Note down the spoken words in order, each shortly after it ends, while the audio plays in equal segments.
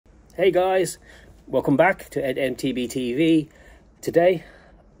Hey guys, welcome back to MTB TV. Today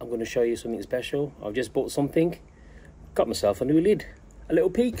I'm going to show you something special. I've just bought something, got myself a new lid, a little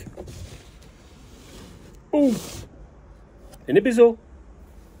peek. Boom! In the bizzle.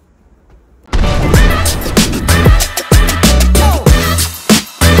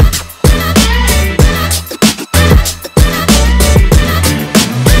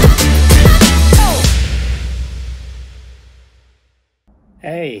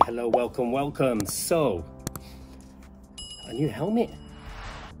 Hey, hello, welcome. So, a new helmet.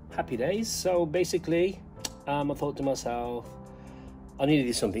 Happy days. So basically, I thought to myself, I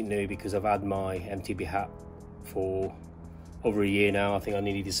needed something new because I've had my MTB hat for over a year now. I think I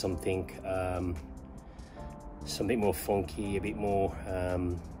needed something, something more funky, a bit more,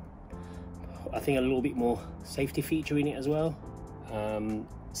 I think a little bit more safety feature in it as well.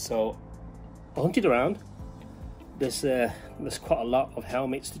 So I hunted around. There's quite a lot of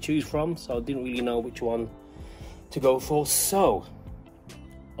helmets to choose from, so I didn't really know which one to go for. So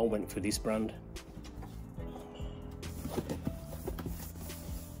I went for this brand.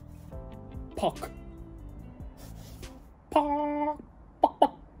 POC.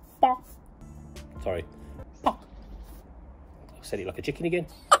 Sorry, POC. I said it like a chicken again.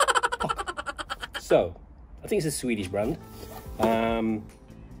 POC. So I think it's a Swedish brand.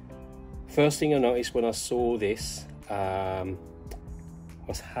 First thing I noticed when I saw this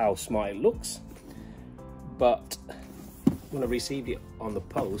was how smart it looks, but when I received it on the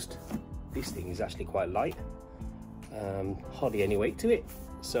post, this thing is actually quite light, hardly any weight to it.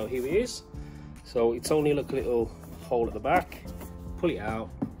 So here it is. So it's only like a little hole at the back, pull it out,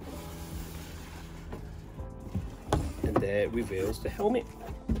 and there it reveals the helmet.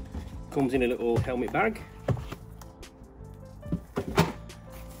 Comes in a little helmet bag.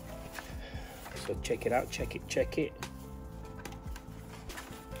 So check it out, check it.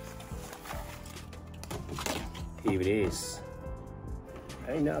 Here it is.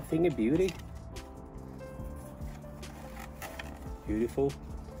 Ain't that a thing of beauty? Beautiful.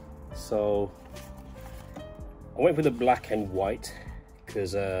 So I went for the black and white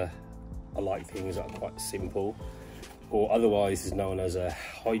because I like things that are quite simple, or otherwise is known as a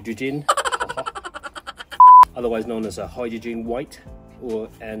hydrogen. Otherwise known as a hydrogen white. Well,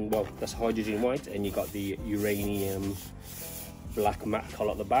 that's hydrogen white, and you got the uranium black matte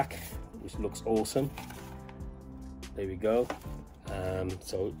color at the back, which looks awesome. There we go.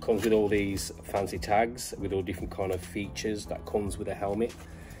 So it comes with all these fancy tags with all different kind of features that comes with a helmet.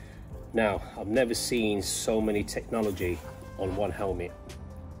 Now, I've never seen so many technology on one helmet.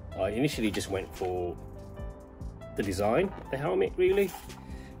 I initially just went for the design of the helmet, really,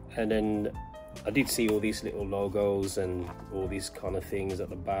 and then I did see all these little logos and all these kind of things at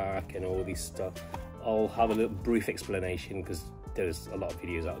the back and all this stuff. I'll have a little brief explanation because there's a lot of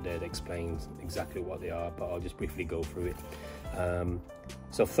videos out there that explains exactly what they are, but I'll just briefly go through it.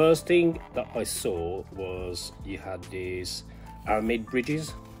 So first thing that I saw was you had these aramid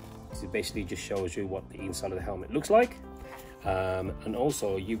bridges. So it basically just shows you what the inside of the helmet looks like. And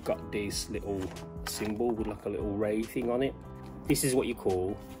also you've got this little symbol with like a little ray thing on it. This is what you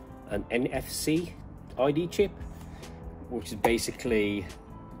call an NFC ID chip, which is basically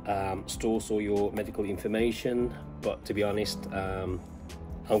stores all your medical information. But to be honest, I'm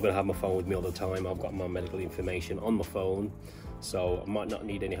gonna have my phone with me all the time. I've got my medical information on my phone, so I might not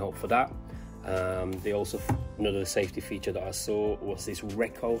need any help for that. They also, another safety feature that I saw was this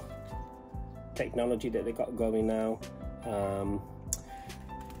Reco technology that they got going now.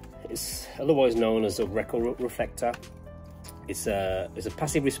 It's otherwise known as a Reco reflector. It's a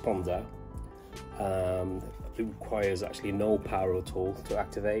passive responder. It requires actually no power at all to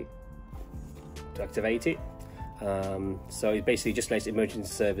activate it. So it basically just lets emergency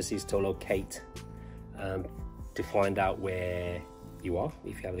services to locate, to find out where you are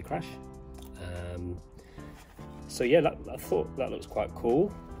if you have the crash. So yeah, I thought that looks quite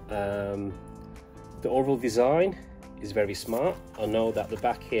cool. The overall design is very smart. I know that the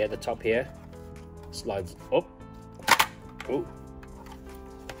back here, the top here, slides up. Oh.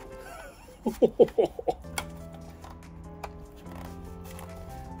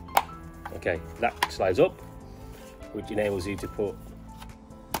 Okay, that slides up, which enables you to put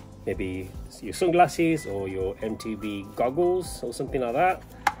maybe your sunglasses or your MTB goggles or something like that.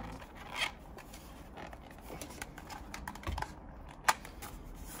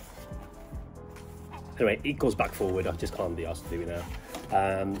 Anyway, it goes back forward. I just can't be asked to do it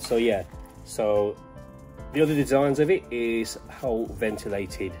now. So yeah, so the other designs of it is how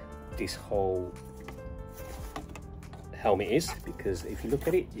ventilated this whole helmet is, because if you look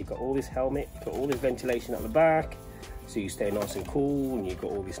at it, you've got all this helmet, you've got all this ventilation at the back, so you stay nice and cool, and you've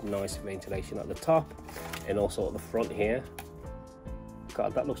got all this nice ventilation at the top and also at the front here.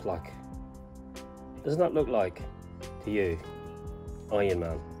 God, that looks like, doesn't that look like to you Iron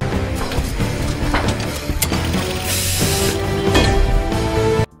Man?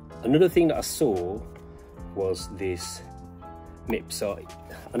 Another thing that I saw was this MIP. So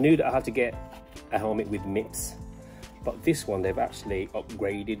I knew that I had to get a helmet with MIPs, but this one they've actually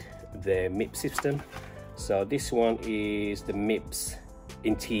upgraded their MIP system. So this one is the MIPS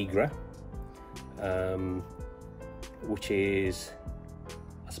Integra, which is,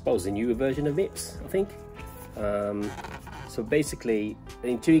 I suppose, the newer version of MIPS, I think. So basically,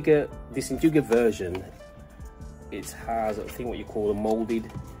 this Integra version, it has, I think, what you call a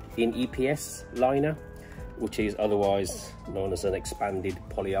molded in EPS liner, which is otherwise known as an expanded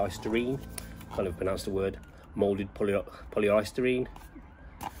polyestyrene. Can't even pronounce the word. Molded polyestyrene,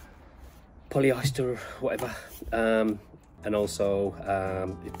 polyester, whatever. And also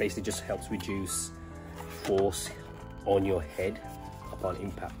it basically just helps reduce force on your head upon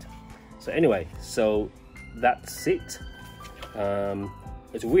impact. So anyway, so that's it.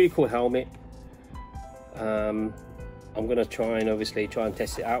 It's a really cool helmet. I'm gonna try and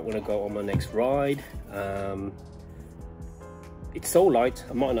test it out when I go on my next ride. It's so light,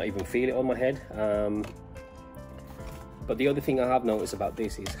 I might not even feel it on my head. But the other thing I have noticed about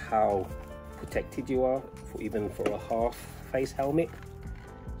this is how protected you are, even for a half face helmet,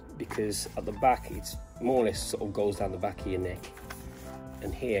 because at the back it's more or less sort of goes down the back of your neck,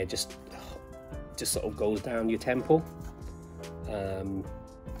 and here just sort of goes down your temple.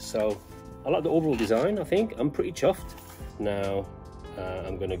 So I like the overall design. I think I'm pretty chuffed. Now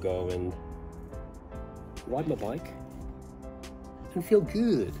I'm gonna go and ride my bike and feel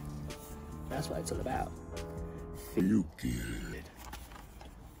good. That's what it's all about. Feel good.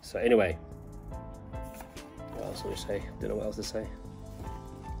 So anyway, what else do I say? Don't know what else to say.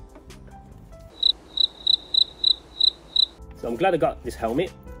 So I'm glad I got this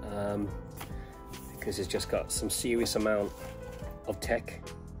helmet, because it's just got some serious amount of tech,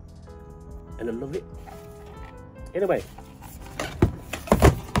 and I love it. Anyway,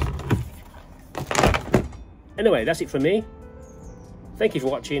 that's it from me. Thank you for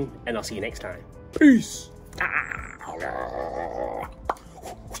watching, and I'll see you next time. Peace.